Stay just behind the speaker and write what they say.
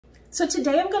So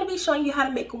today I'm going to be showing you how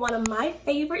to make one of my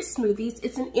favorite smoothies.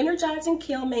 It's an energizing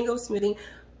kale mango smoothie,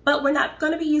 but we're not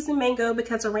going to be using mango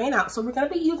because it ran out. So we're going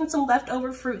to be using some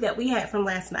leftover fruit that we had from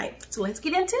last night. So let's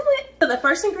get into it. So the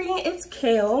first ingredient is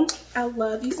kale. I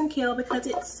love using kale because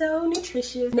it's so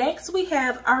nutritious. Next we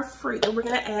have our fruit that we're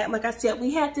going to add. Like I said,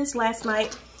 we had this last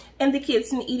night and the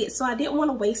kids didn't eat it, so I didn't want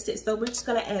to waste it. So we're just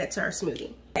going to add it to our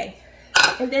smoothie. Okay.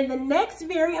 And then the next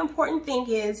very important thing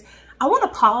is I want to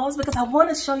pause because I want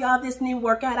to show y'all this new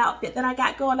workout outfit that I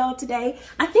got going on today.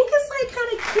 I think it's like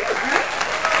kind of cute, right?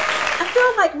 I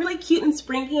feel like really cute and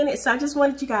springy in it, so I just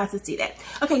wanted you guys to see that.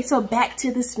 Okay, so back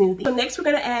to the smoothie. So next we're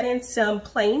going to add in some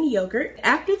plain yogurt.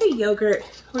 After the yogurt,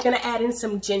 we're going to add in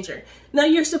some ginger. Now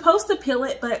you're supposed to peel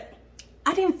it, but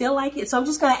I didn't feel like it, so I'm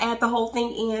just going to add the whole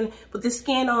thing in with the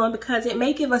skin on because it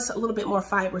may give us a little bit more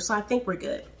fiber, so I think we're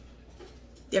good.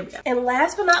 There we go. And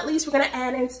last but not least, we're gonna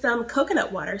add in some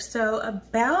coconut water. So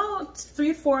about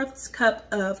 3/4 cup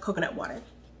of coconut water.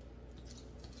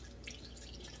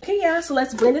 Okay, yeah, so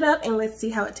let's blend it up and let's see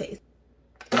how it tastes.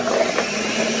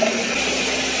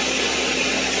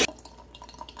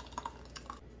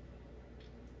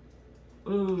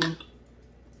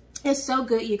 It's so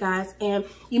good, you guys. And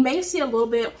you may see a little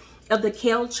bit of the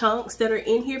kale chunks that are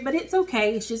in here, but it's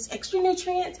okay. It's just extra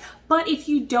nutrients. But if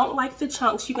you don't like the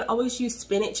chunks, you can always use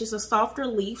spinach. It's a softer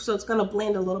leaf, so it's gonna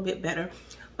blend a little bit better.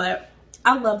 But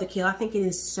I love the kale. I think it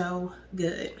is so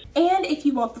good. And if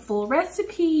you want the full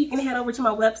recipe, you can head over to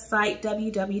my website,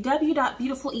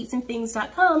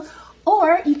 www.beautifuleatsandthings.com,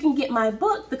 or you can get my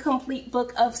book, The Complete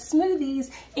Book of Smoothies,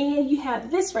 and you have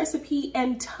this recipe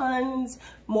and tons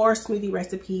more smoothie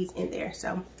recipes in there.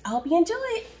 So I hope you enjoy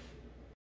it.